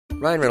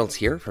Ryan Reynolds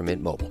here from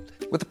Mint Mobile.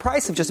 With the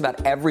price of just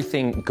about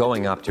everything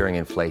going up during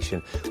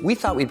inflation, we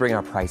thought we'd bring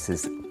our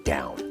prices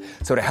down.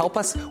 So to help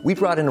us, we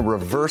brought in a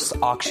reverse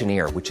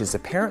auctioneer, which is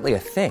apparently a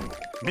thing.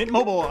 Mint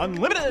Mobile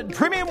Unlimited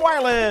Premium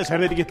Wireless. How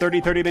to get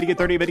 30, 30, bit to get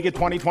 30, bit to get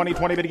 20, 20,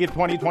 20, bit to get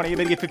 20, 20,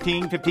 bit to get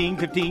 15, 15,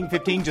 15,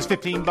 15, just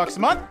 $15 a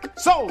month?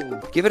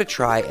 Sold! Give it a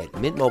try at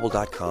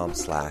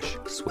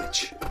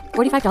mintmobile.com/switch.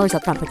 $45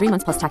 up front for 3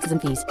 months plus taxes and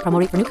fees. Promo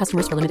rate for new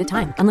customers for limited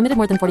time. Unlimited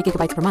more than 40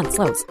 gigabytes per month.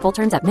 Slows full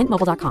terms at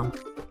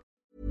mintmobile.com.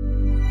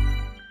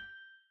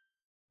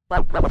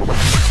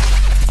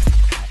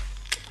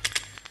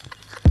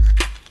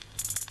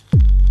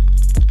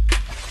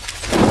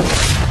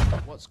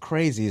 What's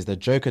crazy is the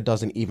Joker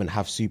doesn't even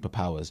have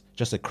superpowers.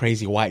 Just a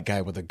crazy white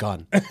guy with a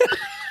gun.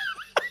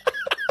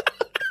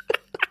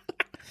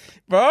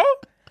 Bro,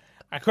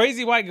 a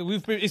crazy white guy,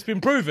 it's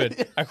been proven.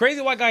 A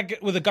crazy white guy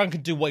with a gun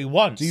can do what he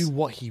wants. Do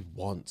what he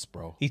wants,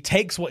 bro. He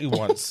takes what he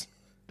wants.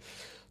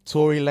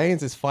 Tory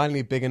Lanez is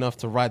finally big enough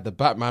to ride the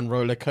Batman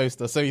roller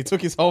coaster, so he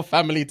took his whole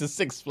family to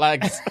Six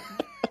Flags.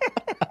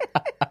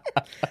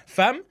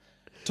 Fam,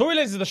 Tory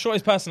Lanez is the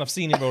shortest person I've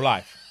seen in real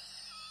life.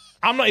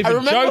 I'm not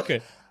even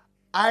joking.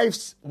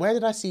 Where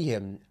did I see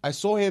him? I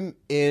saw him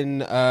in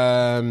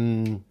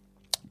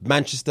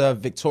Manchester,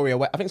 Victoria.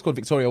 I think it's called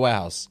Victoria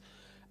Warehouse,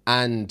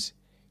 and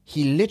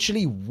he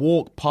literally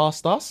walked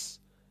past us,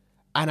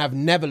 and I've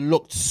never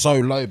looked so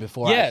low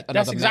before. Yeah,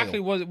 that's exactly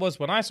what it was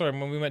when I saw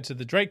him when we went to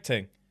the Drake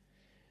thing.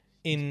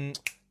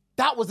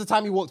 That was the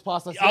time he walked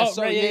past us. Oh,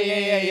 sorry.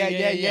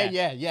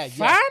 Yeah.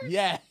 Fam?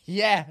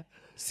 Yeah.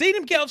 Seen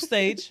him get off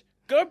stage,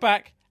 go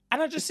back,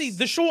 and I just see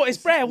the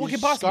shortest brer walking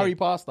past Scurry me.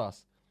 past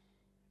us.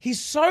 He's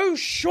so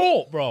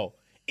short, bro.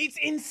 It's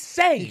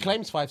insane. He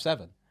claims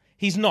 5'7".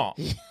 He's not.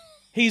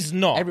 He's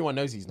not. Everyone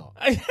knows he's not.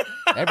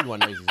 Everyone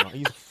knows he's not.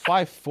 He's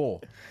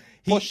 5'4".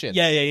 Pushing.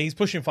 Yeah, he's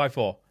pushing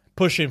 5'4".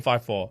 Pushing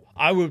 5'4".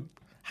 I would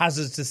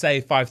hazard to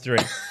say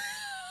 5'3".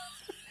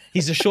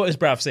 He's the shortest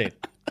bro I've seen.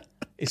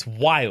 It's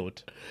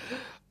wild.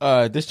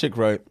 This chick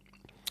wrote,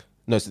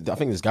 I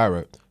think this guy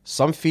wrote,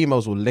 some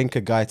females will link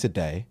a guy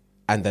today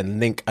and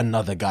then link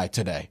another guy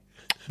today.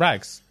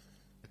 Rags.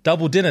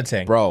 Double dinner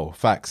ting. Bro,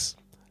 facts.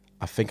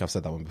 I think I've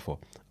said that one before.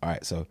 All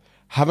right, so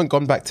haven't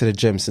gone back to the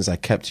gym since I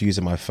kept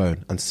using my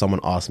phone and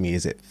someone asked me,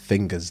 is it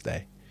Fingers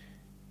Day?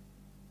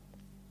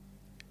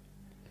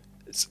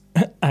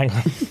 Hang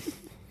on.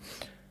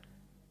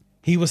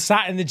 He was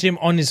sat in the gym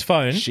on his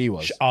phone. She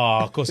was. Oh,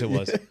 of course it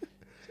was.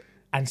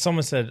 And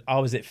someone said,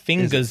 oh, is it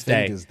Fingers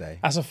Day? Fingers Day?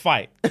 That's a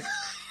fight.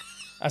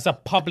 That's a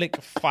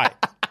public fight.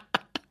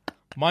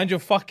 Mind your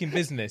fucking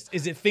business.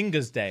 Is it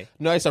Fingers Day?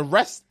 No, it's a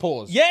rest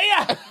pause.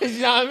 Yeah. You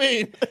know what I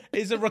mean?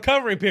 It's a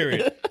recovery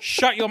period.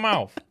 Shut your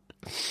mouth.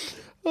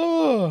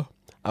 Oh.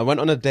 I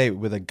went on a date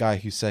with a guy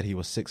who said he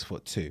was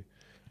 6'2".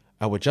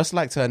 I would just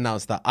like to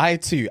announce that I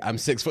too am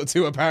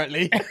 6'2",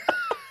 apparently.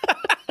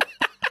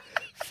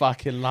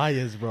 Fucking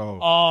liars, bro.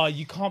 Oh,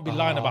 you can't be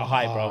lying about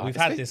height, bro. We've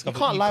had this. You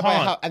can't lie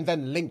about height and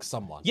then link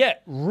someone. Yeah,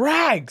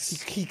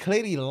 rags. He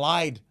clearly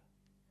lied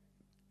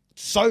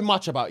so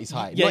much about his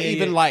height. Yeah, Not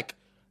even like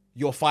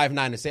you're 5'9"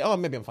 and say, oh,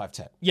 maybe I'm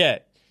 5'10". Yeah.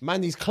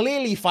 Man, he's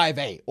clearly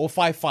 5'8" or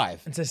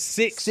 5'5". It's a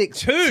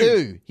 6'2".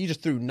 6'2". He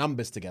just threw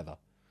numbers together.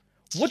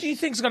 What do you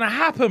think's going to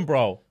happen,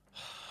 bro?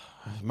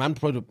 Man,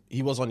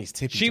 he was on his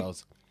tippy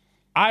toes.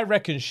 I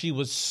reckon she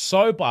was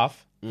so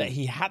buff that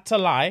he had to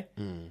lie.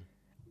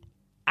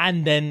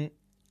 And then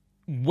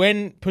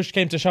when push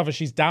came to shove,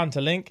 she's down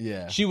to link.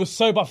 Yeah. She was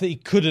so buff that he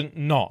couldn't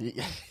not.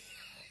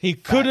 He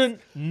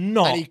couldn't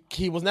not. And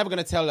he was never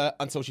going to tell her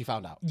until she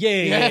found out.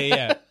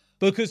 Yeah.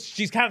 Because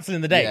she's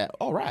cancelling the date. Yeah.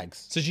 Oh,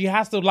 rags. So she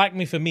has to like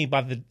me for me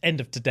by the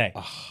end of today.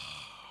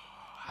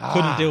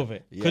 Couldn't deal with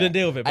it. Yeah. Couldn't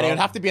deal with it, bro. And it would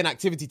have to be an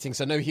activity thing,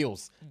 so no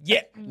heels.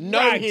 Yeah. No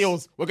rags.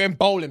 heels. We're going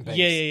bowling, babes.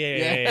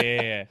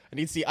 Yeah. I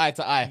need to see eye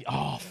to eye.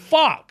 Oh,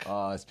 fuck.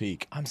 Oh, it's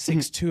peak. I'm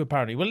 6'2",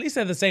 apparently. Well, at least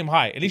they're the same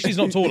height. At least she's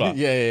not taller.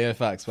 Yeah.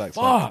 Facts.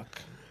 Fuck.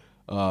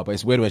 But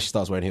it's weird when she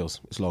starts wearing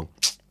heels. It's long.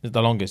 It's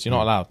the longest. You're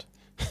not allowed.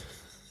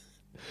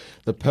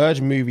 The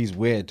Purge movie's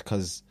weird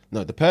because...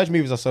 No, the Purge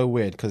movies are so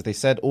weird because they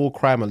said all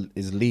crime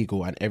is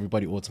legal and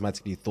everybody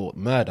automatically thought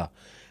murder.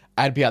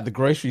 I'd be at the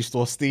grocery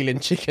store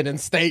stealing chicken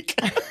and steak.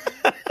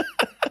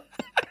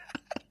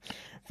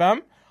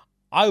 Fam,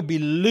 I would be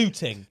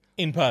looting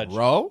in Purge.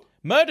 Bro?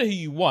 Murder who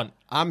you want.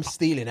 I'm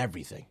stealing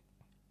everything.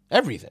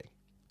 Everything.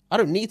 I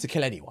don't need to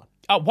kill anyone.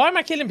 Why am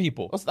I killing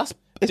people?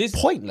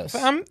 It's pointless.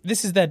 Fam,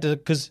 this is their...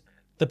 Because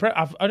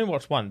I've only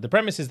watched one. The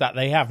premise is that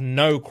they have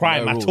no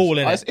crime at all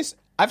in it.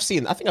 I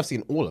think I've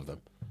seen all of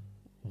them.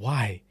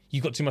 Why? You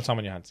got too much time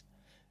on your hands.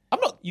 I'm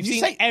not... You've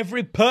seen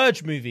every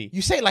Purge movie.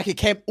 You say it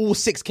like all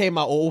 6 came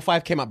out or all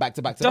 5 came out back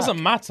to back to Doesn't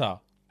back. matter.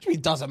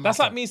 It doesn't matter. That's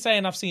like me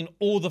saying I've seen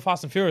all the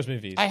Fast and Furious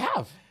movies. I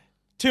have.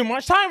 Too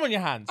much time on your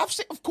hands.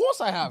 Of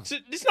course I have.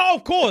 It's not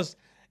of course.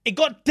 It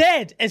got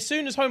dead. As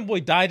soon as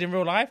Homeboy died in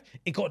real life,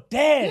 it got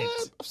dead.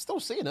 Yeah, I've still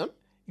seen them.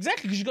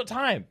 Exactly, because you got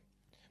time.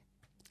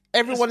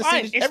 Everyone It's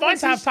fine. It's fine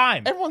to have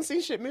time. Everyone's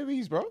seen shit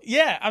movies, bro.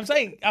 Yeah, I'm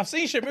saying I've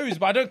seen shit movies,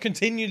 but I don't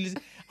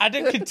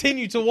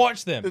continue to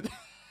watch them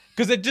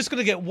because they're just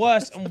gonna get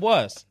worse and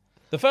worse.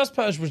 The first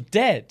Purge was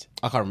dead.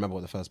 I can't remember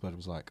what the first Purge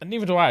was like. And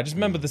neither do I. I just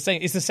remember the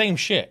same. It's the same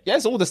shit. Yeah,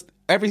 it's all this.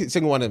 Every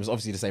single one of them is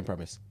obviously the same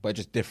premise, but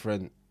just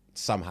different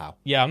somehow.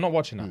 Yeah, I'm not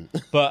watching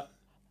that. But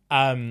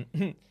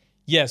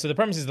yeah. So the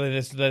premise is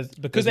that there's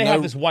because they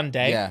have this one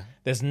day. Yeah.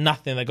 There's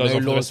nothing that goes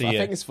on for the rest of the I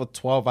year. think it's for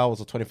 12 hours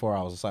or 24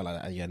 hours or something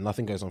like that. And yeah,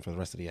 nothing goes on for the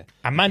rest of the year.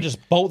 And man just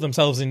bolt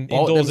themselves Bolt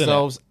indoors.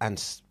 themselves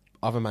and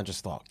other men just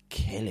start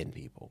killing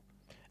people.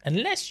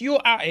 Unless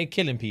you're out here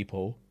killing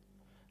people,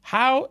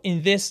 how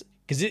in this?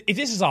 Because if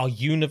this is our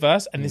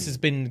universe and this has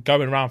been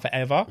going around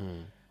forever,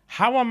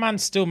 how are man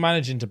still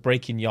managing to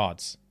break in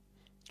yards?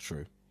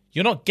 True.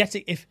 You're not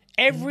getting if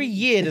every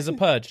year there's a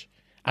purge,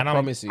 and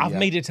I've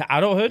made it to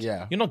adulthood.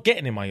 Yeah. You're not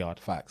getting in my yard.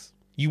 Facts.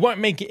 You won't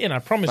make it in. I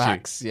promise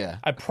Facts, you. yeah.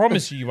 I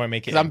promise you won't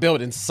make it in. I'm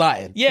building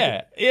something.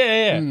 Yeah.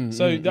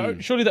 So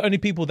surely the only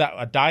people that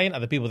are dying are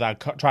the people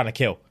that are trying to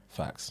kill.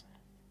 Facts.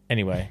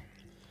 Anyway.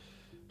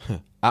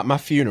 At my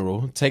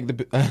funeral, take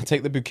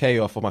the bouquet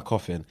off of my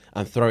coffin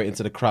and throw it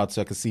into the crowd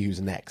so I can see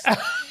who's next.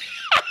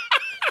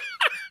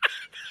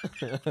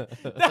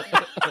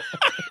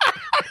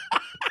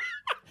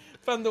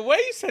 From the way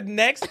you said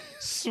next,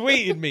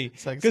 sweetened me.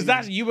 Because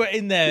that's you were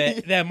in their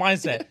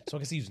mindset. So I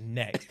can see who's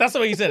next. That's the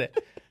way you said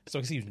it. So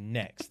I can see who's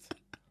next.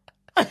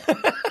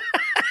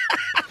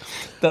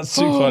 That's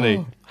too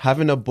funny.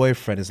 Having a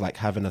boyfriend is like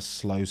having a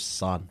slow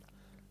son.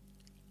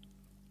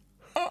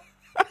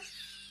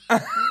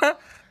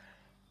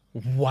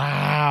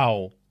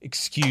 Wow.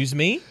 Excuse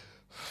me?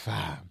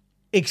 Fam.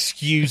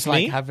 Excuse It's me?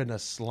 like having a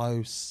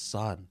slow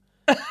son.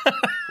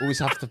 Always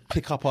have to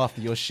pick up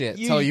after your shit,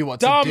 You tell you what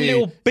to dumb do.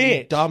 little bitch.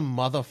 You dumb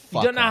motherfucker.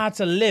 You don't know how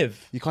to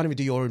live. You can't even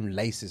do your own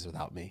laces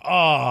without me.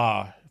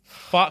 Ah,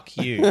 fuck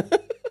you.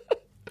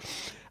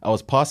 I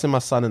was passing my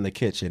son in the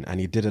kitchen and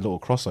he did a little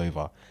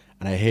crossover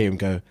and I hear him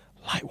go,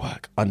 light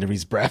work, under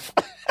his breath.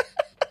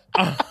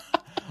 I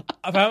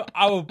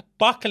will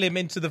buckle him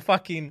into the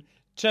fucking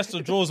chest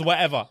of drawers or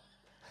whatever.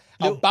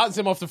 I'll bounce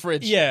him off the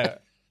fridge. Yeah.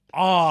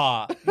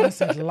 Ah, that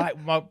sounds like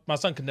my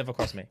son could never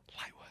cross me.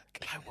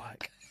 Light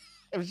work.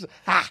 It was just,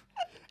 ha!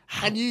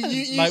 And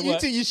you Light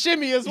work. you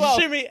shimmy as well.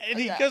 Shimmy, and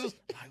he goes,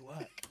 light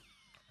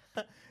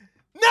work.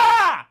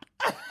 Nah!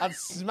 And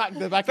smack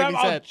the back Fam, of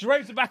his I'll head.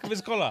 drape the back of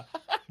his collar.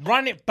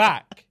 Run it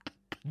back.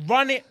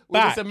 Run it With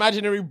back. this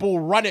imaginary ball,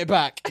 run it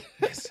back.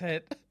 I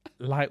said,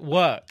 light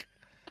work.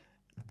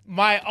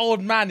 My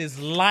old man is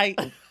light,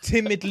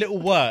 timid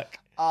little work.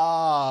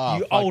 Ah,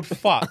 You old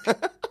fuck.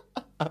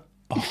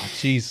 Oh,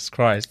 Jesus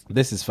Christ.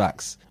 This is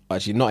facts.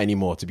 Actually, not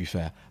anymore, to be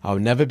fair. I'll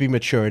never be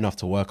mature enough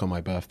to work on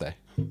my birthday.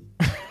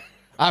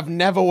 I've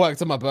never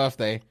worked on my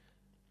birthday.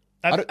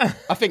 I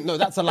think, no,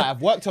 that's a lie.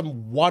 I've worked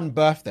on one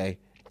birthday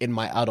in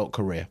my adult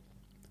career.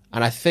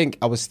 And I think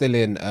I was still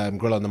in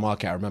Grill on the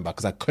Market, I remember,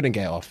 because I couldn't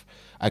get off.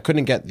 I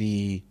couldn't get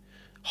the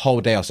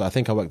whole day off, so I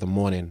think I worked the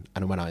morning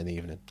and went out in the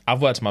evening.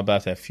 I've worked on my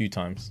birthday a few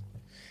times.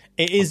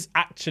 It is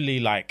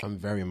actually like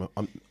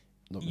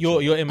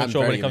you're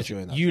immature when it comes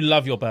to you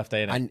love your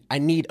birthday, innit? I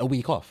need a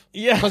week off.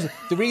 Yeah. Because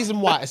the reason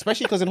why,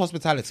 especially because in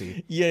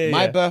hospitality,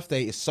 my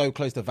birthday is so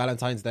close to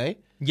Valentine's Day.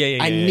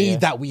 I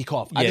need that week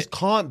off. I just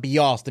can't be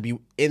asked to be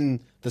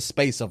in the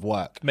space of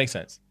work. Makes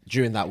sense.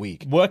 During that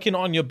week. Working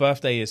on your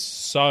birthday is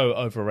so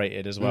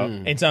overrated as well.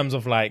 In terms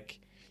of like,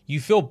 you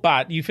feel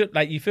bad. You feel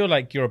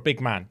like you're a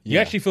big man. You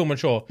actually feel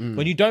mature.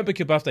 When you don't book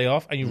your birthday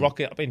off and you rock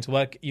it up into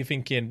work, you're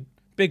thinking,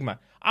 big man.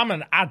 I'm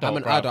an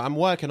adult. I'm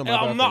working on my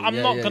birthday. I'm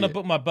not gonna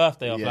book my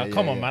birthday off.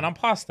 Come on, man. I'm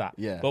past that.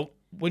 Yeah. But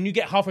when you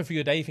get halfway through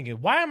your day, you're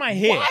thinking, why am I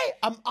here? Why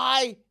am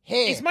I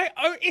here?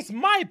 It's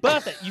my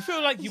birthday. You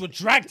feel like you were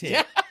dragged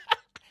here.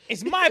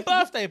 It's my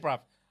birthday,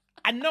 bruv.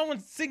 And no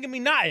one's singing me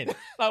nothing.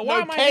 Like, why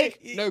no am cake,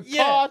 I here? no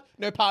card,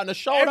 no pat on the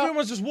shoulder.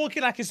 Everyone's just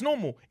walking like it's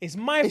normal. It's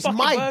my It's fucking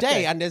my birthday.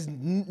 day, and there's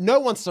no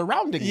one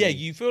surrounding me. Yeah,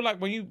 you feel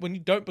like when you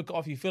don't book it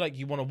off, you feel like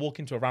you want to walk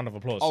into a round of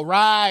applause. Oh,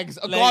 rags,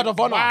 a guard of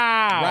honor.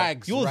 Wow.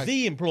 Rags. You're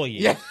the employee.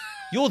 Yeah.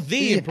 You're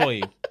the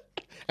employee.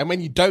 And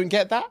when you don't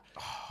get that,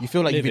 you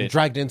feel like you've been Livid.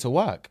 dragged into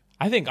work.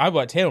 I think I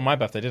worked here on my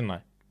birthday, didn't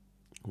I?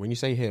 When you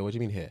say here, what do you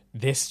mean here?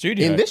 This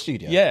studio. In this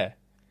studio? Yeah.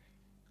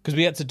 Because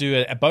we had to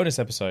do a bonus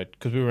episode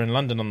because we were in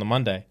London on the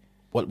Monday.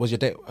 What was your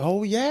day?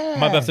 Oh, yeah.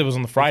 My birthday was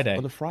on the Friday.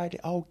 On the Friday.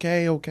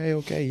 Okay.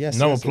 Yes.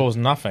 No yes, applause,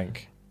 nothing.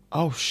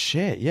 Oh,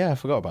 shit. Yeah, I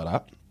forgot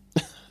about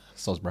that.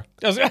 Soz, bro.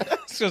 I was going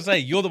to say,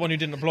 you're the one who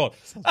didn't applaud.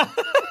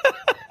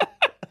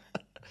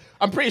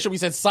 I'm pretty sure we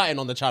said something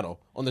on the channel,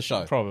 on the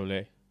show.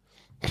 Probably.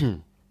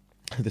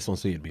 This one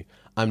suited me.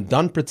 I'm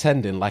done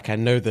pretending like I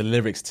know the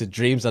lyrics to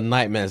Dreams and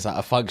Nightmares at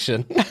a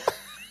function.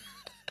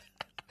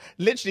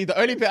 Literally, the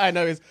only bit I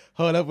know is,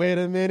 hold up, wait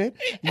a minute.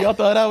 Y'all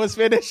thought I was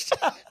finished.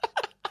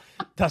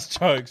 That's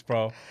jokes,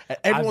 bro. And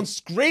everyone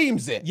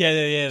screams it. Yeah,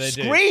 they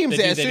do. Screams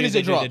They it as do, soon they as do,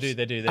 it drops.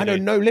 They do. I know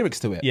no lyrics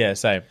to it. Yeah,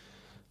 same.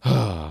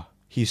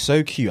 He's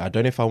so cute. I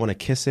don't know if I want to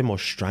kiss him or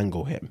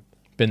strangle him.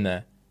 Been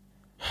there.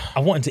 I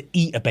wanted to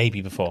eat a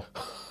baby before.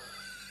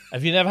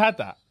 Have you never had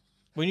that?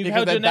 When you've Because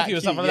held they're your that nephew or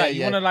cute, something like that,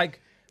 you want to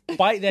like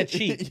bite their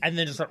cheek and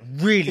then just like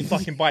really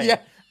fucking bite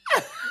it.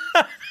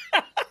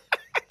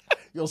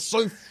 You're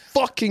so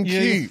fucking Yeah,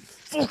 cute. you're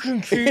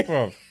fucking cute,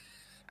 bro.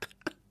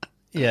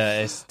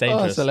 Yeah, it's Oh,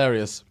 dangerous. that's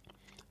hilarious.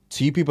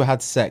 2 people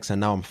had sex and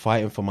now I'm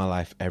fighting for my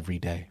life every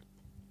day.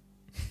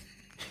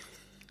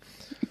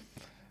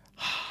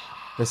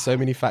 There's so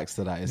many facts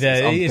to that.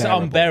 It's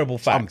unbearable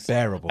facts. It's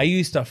unbearable. I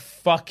used to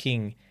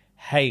fucking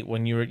hate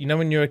when you're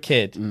a a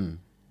kid, and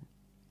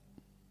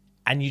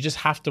you just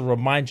have to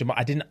remind your mom.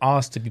 I didn't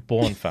ask to be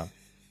born, fam.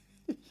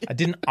 I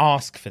didn't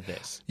ask for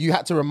this. You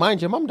had to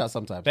remind your mum that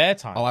sometimes. Bare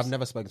times. Oh, I've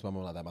never spoken to my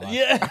mum like that in my life.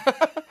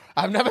 Yeah,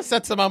 I've never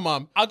said to my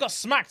mum. I got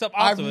smacked up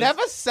I've afterwards.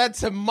 never said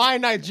to my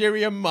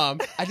Nigerian mum,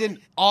 I didn't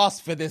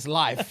ask for this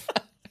life.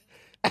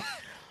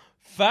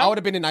 Fam, I would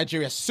have been in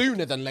Nigeria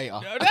sooner than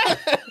later.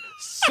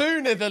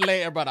 Sooner than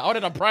later, brother. I would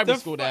have done primary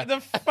school there. The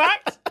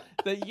fact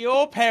that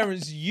your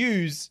parents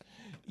use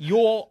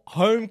your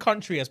home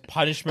country as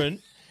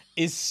punishment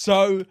is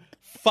so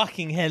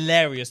fucking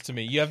hilarious to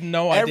me. You have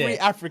no idea. Every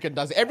African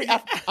does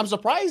it. I'm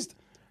surprised.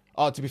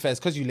 Oh, to be fair, it's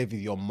because you live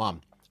with your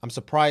mum. I'm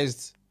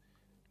surprised.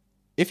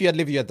 If you had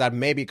lived with your dad,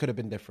 maybe it could have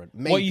been different.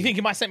 Maybe. What, you think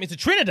he might send me to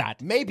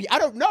Trinidad? Maybe. I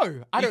don't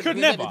know. I don't. could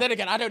never. Then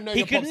again, I don't know. He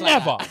your could pops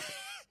never. Like that.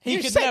 He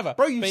You could say- never,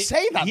 bro, you But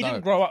say that, He though.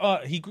 didn't grow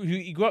up. He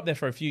grew up there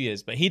for a few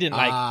years, but he didn't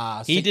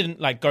so- he didn't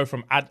like go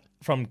from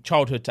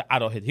childhood to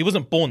adulthood. He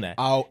wasn't born there.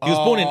 Oh, he was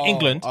born in oh,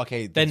 England.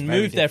 okay, that's then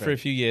very moved there for a different.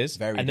 few years,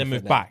 Very and then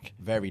different moved back.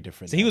 Very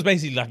different. So he was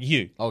basically like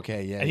you.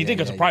 Okay, yeah. And he yeah, didn't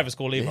go yeah, to yeah. private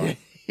school either.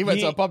 He went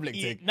to a public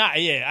thing. Nah,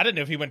 yeah. I don't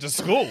know if he went to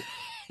school.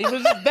 He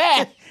was just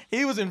there.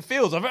 He was in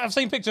fields. I've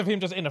seen pictures of him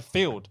just in a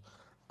field.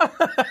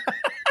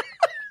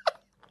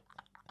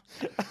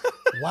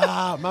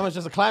 Wow, mama's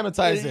just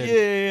acclimatizing.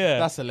 Yeah.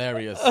 That's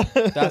hilarious.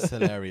 That's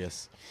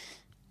hilarious.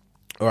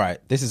 All right,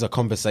 this is a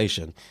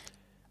conversation.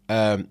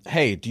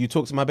 Hey, do you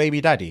talk to my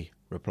baby daddy?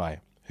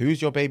 Reply.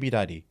 Who's your baby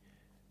daddy?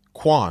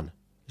 Quan.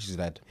 She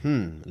said,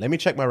 let me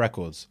check my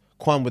records.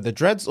 Quan with the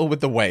dreads or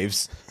with the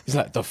waves? He's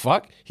like, the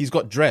fuck? He's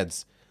got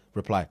dreads.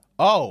 Reply.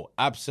 Oh,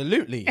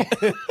 absolutely.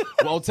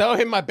 Well, tell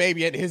him my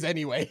baby ain't his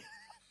anyway.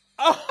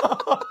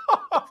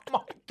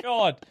 My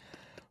God,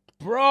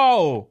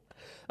 bro.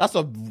 That's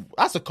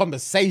a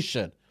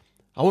conversation.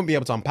 I wouldn't be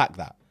able to unpack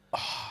that.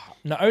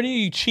 Not only are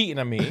you cheating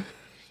at me,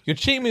 you're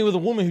cheating me with a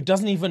woman who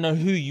doesn't even know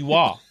who you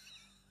are.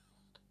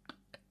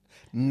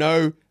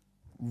 No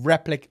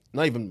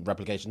not even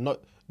replication.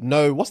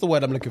 No, what's the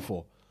word I'm looking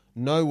for?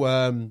 No,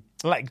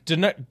 Like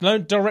no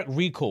direct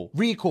recall.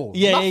 recall.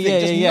 Yeah, Nothing,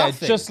 yeah. Nothing.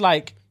 It's just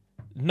like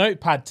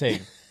notepad thing.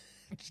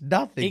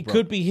 nothing. It bro.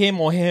 could be him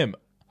or him.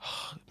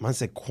 Man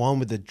said Quan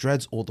with the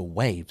dreads or the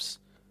waves.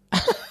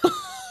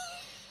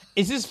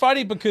 It's just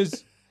funny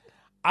because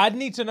I'd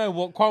need to know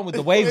what Quan with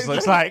the waves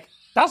looks like.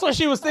 That's what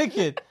she was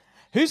thinking.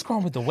 Who's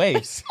Quan with the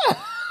waves?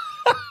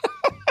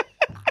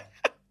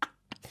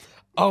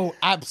 Oh,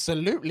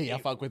 absolutely. I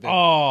fuck with him.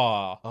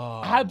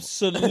 Oh,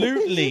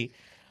 absolutely.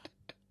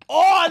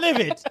 Oh,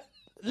 livid.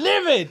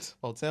 Livid.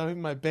 I'll tell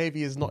him my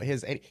baby is not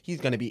his. He's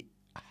going to be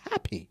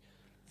happy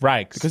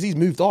Rags. because he's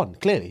moved on,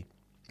 clearly.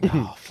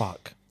 oh,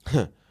 fuck.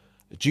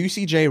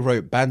 Juicy J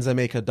wrote Banza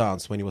Make Her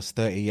Dance when he was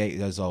 38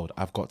 years old.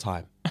 I've got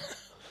time.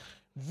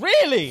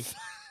 Really?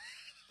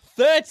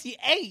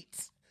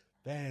 38?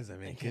 Banza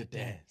Make Her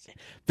Dance.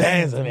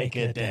 Banza Make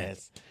Her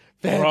Dance.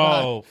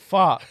 Bro,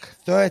 fuck.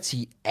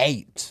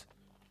 38.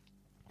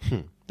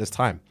 There's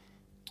time.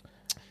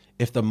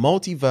 If the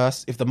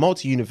multi-universe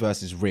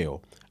is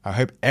real, I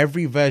hope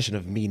every version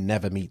of me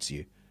never meets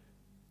you.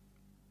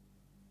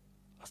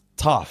 That's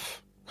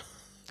tough.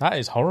 That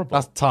is horrible.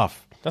 That's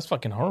tough. That's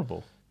fucking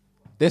horrible.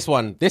 This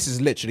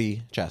is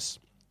literally chess.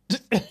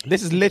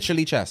 This is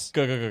literally chess.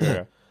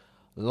 Go.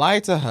 Lie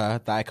to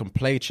her that I can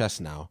play chess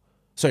now.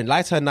 Sorry,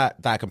 lie to her that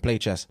I can play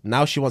chess.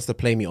 Now she wants to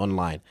play me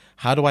online.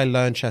 How do I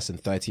learn chess in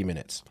 30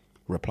 minutes?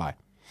 Reply.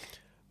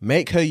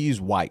 Make her use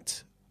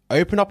white.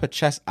 Open up a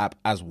chess app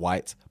as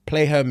white,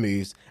 play her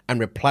moves, and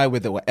reply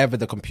with it whatever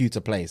the computer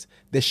plays.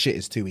 This shit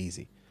is too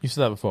easy. You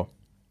said that before.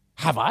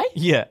 Have I?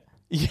 Yeah.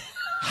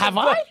 Have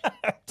I?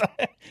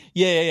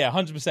 Yeah,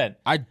 100%.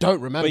 I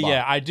don't remember. But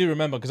yeah, I do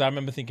remember because I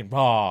remember thinking,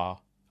 rah.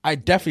 I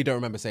definitely don't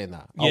remember saying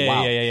that. Oh, Yeah,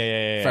 wow.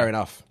 yeah. Fair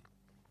enough.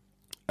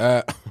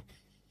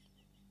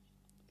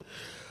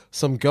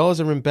 Some girls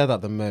are in bed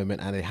at the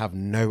moment and they have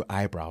no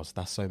eyebrows.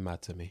 That's so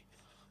mad to me.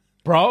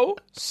 Bro,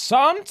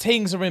 some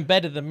things are in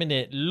bed at the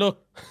minute.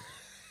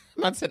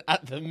 Man said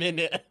at the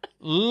minute.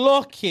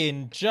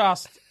 Looking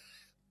just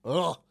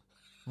Ugh.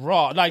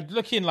 raw. Like,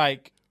 looking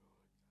like,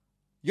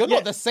 You're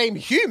not the same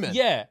human.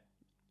 yeah.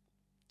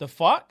 The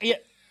fuck? Yeah.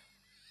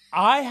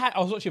 I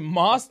was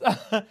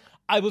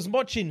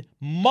watching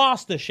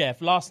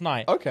MasterChef last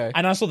night. Okay.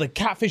 And I saw the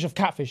catfish of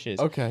catfishes.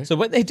 Okay. So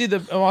when they do the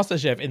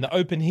MasterChef in the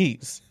open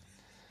heats,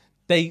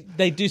 they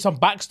do some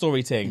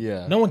backstory thing.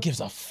 Yeah. No one gives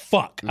a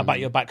fuck about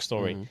your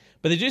backstory.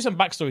 But they do some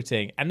backstory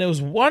thing. And there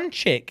was one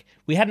chick,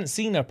 we hadn't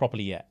seen her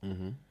properly yet.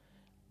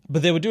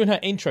 But they were doing her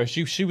intro.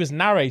 She was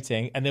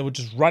narrating and they were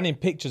just running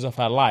pictures of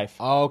her life.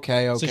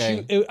 Okay.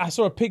 So I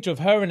saw a picture of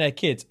her and her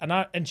kids,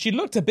 and she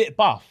looked a bit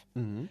buff.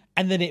 And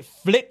then it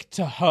flicked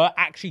to her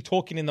actually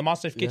talking in the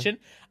MasterChef kitchen,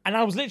 and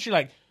I was literally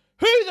like,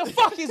 "Who the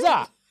fuck is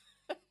that?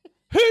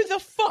 Who the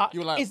fuck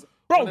You were like, is?"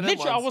 Bro, one of them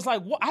literally, I ones. was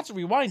like, "What?" I had to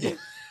rewind it.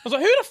 was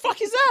like, who the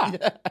fuck is that?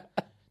 Yeah.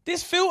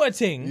 This filter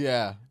thing.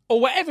 Yeah. Or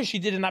whatever she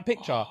did in that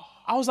picture.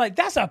 I was like,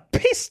 that's a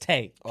piss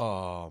take.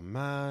 Oh,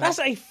 man. That's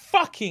a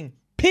fucking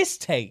piss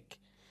take.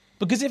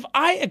 Because if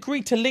I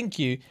agree to link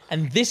you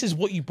and this is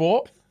what you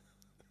bought,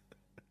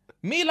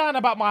 me lying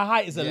about my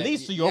height is the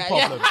least of your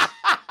problems.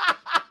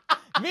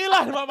 Me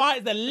lying about my height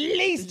is the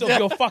least of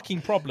your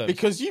fucking problems.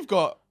 Because you've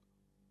got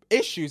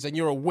issues and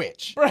you're a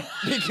witch.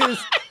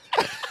 Because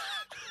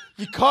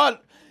you can't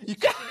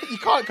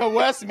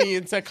coerce me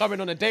into coming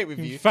on a date with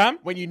you, fam,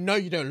 when you know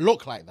you don't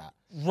look like that.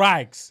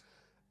 Rags.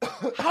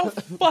 How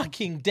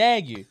fucking dare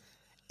you?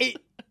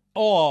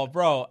 Oh,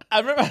 bro.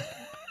 I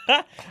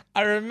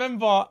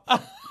remember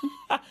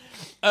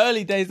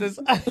early days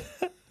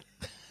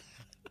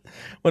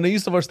when I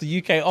used to watch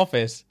the UK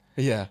Office.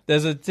 Yeah.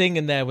 There's a thing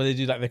in there where they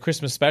do like the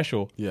Christmas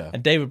special. Yeah.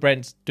 And David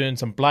Brent's doing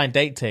some blind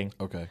date thing.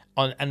 Okay.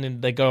 And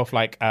then they go off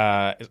like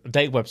a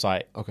date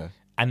website. Okay.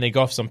 And they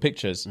go off some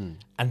pictures.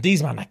 And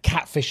these men are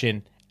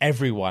catfishing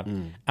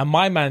everyone. And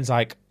my man's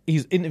like,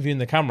 he's interviewing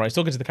the camera. He's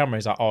talking to the camera.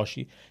 He's like, oh,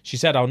 she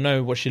said I'll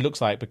know what she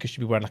looks like because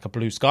she'll be wearing like a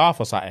blue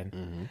scarf or something.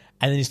 And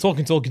then he's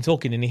talking,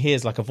 and he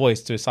hears like a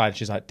voice to his side.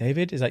 She's like,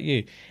 David, is that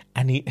you?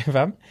 And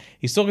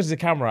he's talking to the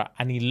camera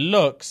and he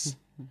looks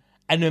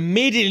and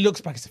immediately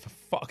looks back and says, for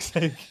fuck's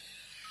sake.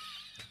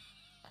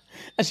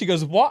 And she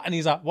goes, what? And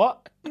he's like,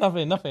 what?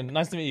 Nothing.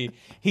 Nice to meet you.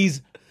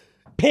 He's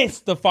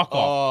pissed the fuck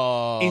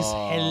off. It's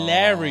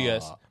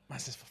hilarious. Man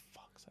says, for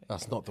fuck's sake.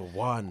 That's not the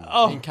one.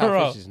 Oh, Catfish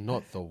bro. is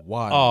not the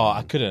one. Oh, man.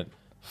 I couldn't.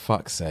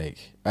 Fuck's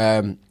sake.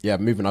 Yeah,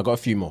 moving. I got a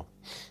few more.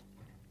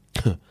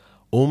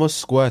 Almost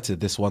squirted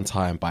this one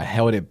time, but I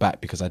held it back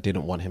because I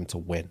didn't want him to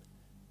win.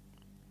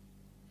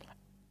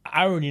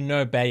 I already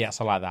know Bear Yats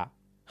are like that.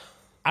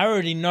 I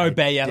already know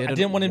Bear Yats. I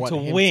didn't want him to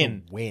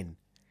win.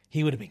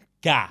 He would have been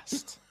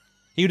gassed.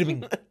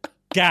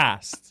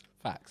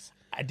 Facts.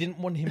 I didn't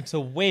want him to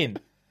win.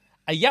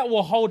 A Yat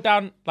will hold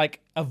down, like,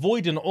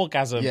 avoid an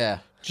orgasm. Yeah.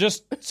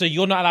 Just so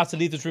you're not allowed to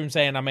leave this room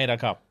saying I made her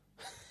come.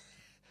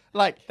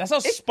 Like, That's how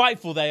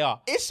spiteful they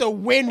are. it's a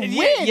win-win.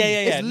 Yeah.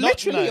 It's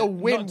literally a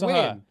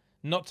win-win.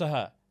 Not to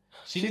her.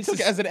 She took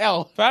it as an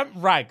L. Fam,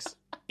 Rags.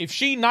 If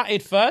she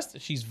nutted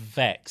first, she's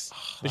vexed.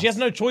 But she has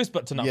no choice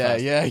but to nut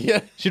first.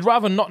 Yeah. She'd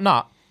rather not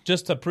nut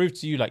just to prove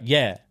to you, like,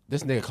 yeah,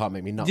 This nigga can't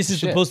make me nut. this is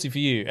shit. the pussy for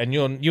you, and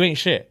you ain't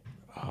shit.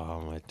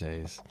 Oh, my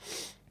days.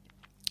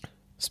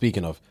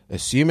 Speaking of,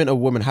 assuming a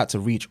woman had to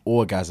reach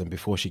orgasm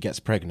before she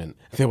gets pregnant,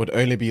 there would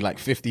only be like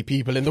 50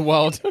 people in the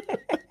world.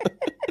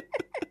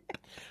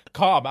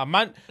 Calm,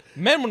 man.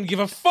 Men wouldn't give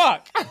a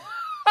fuck.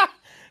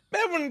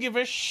 Men wouldn't give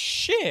a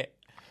shit.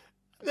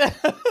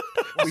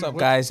 What's up,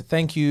 guys?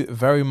 Thank you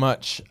very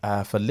much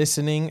for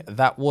listening.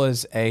 That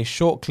was a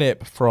short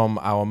clip from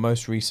our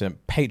most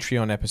recent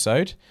Patreon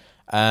episode.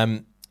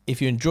 If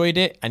you enjoyed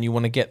it and you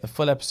want to get the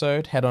full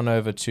episode, head on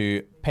over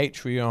to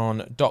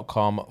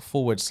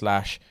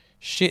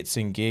patreon.com/shits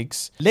and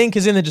gigs. Link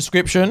is in the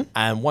description.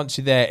 And once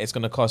you're there, it's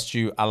going to cost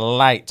you a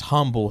light,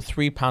 humble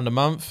 £3 a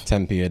month.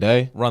 10p a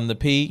day. Run the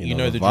P. You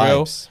know the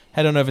vibes. drill.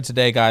 Head on over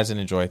today, guys, and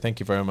enjoy.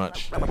 Thank you very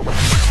much.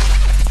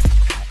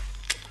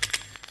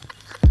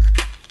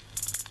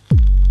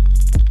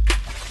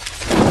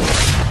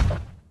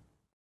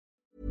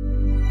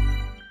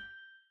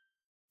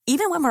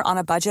 Even when we're on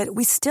a budget,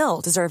 we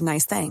still deserve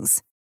nice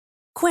things.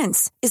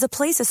 Quince is a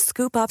place to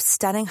scoop up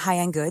stunning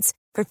high-end goods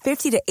for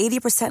 50 to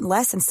 80%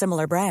 less than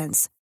similar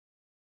brands.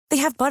 They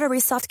have buttery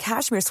soft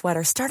cashmere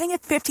sweaters starting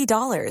at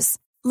 $50,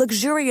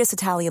 luxurious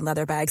Italian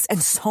leather bags, and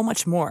so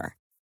much more.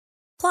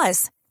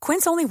 Plus,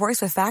 Quince only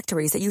works with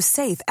factories that use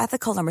safe,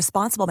 ethical, and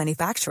responsible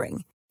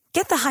manufacturing.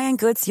 Get the high-end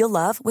goods you'll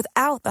love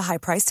without the high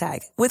price tag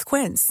with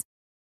Quince.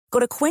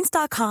 Go to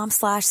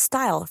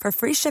quince.com/style for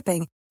free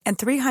shipping and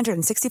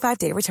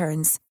 365-day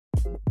returns.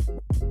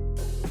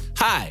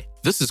 Hi,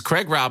 this is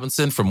Craig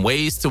Robinson from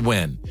Ways to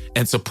Win,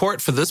 and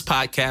support for this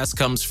podcast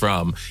comes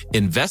from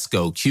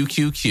Invesco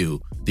QQQ,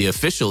 the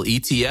official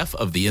ETF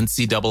of the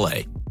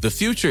NCAA. The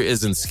future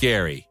isn't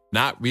scary.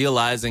 Not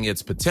realizing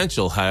its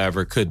potential,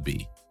 however, could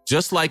be.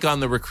 Just like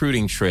on the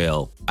recruiting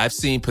trail, I've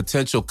seen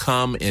potential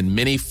come in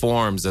many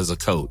forms as a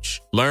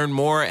coach. Learn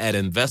more at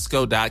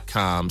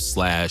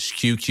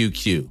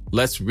Invesco.com/QQQ.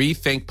 Let's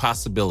rethink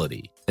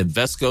possibility.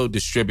 Invesco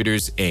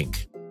Distributors,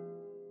 Inc.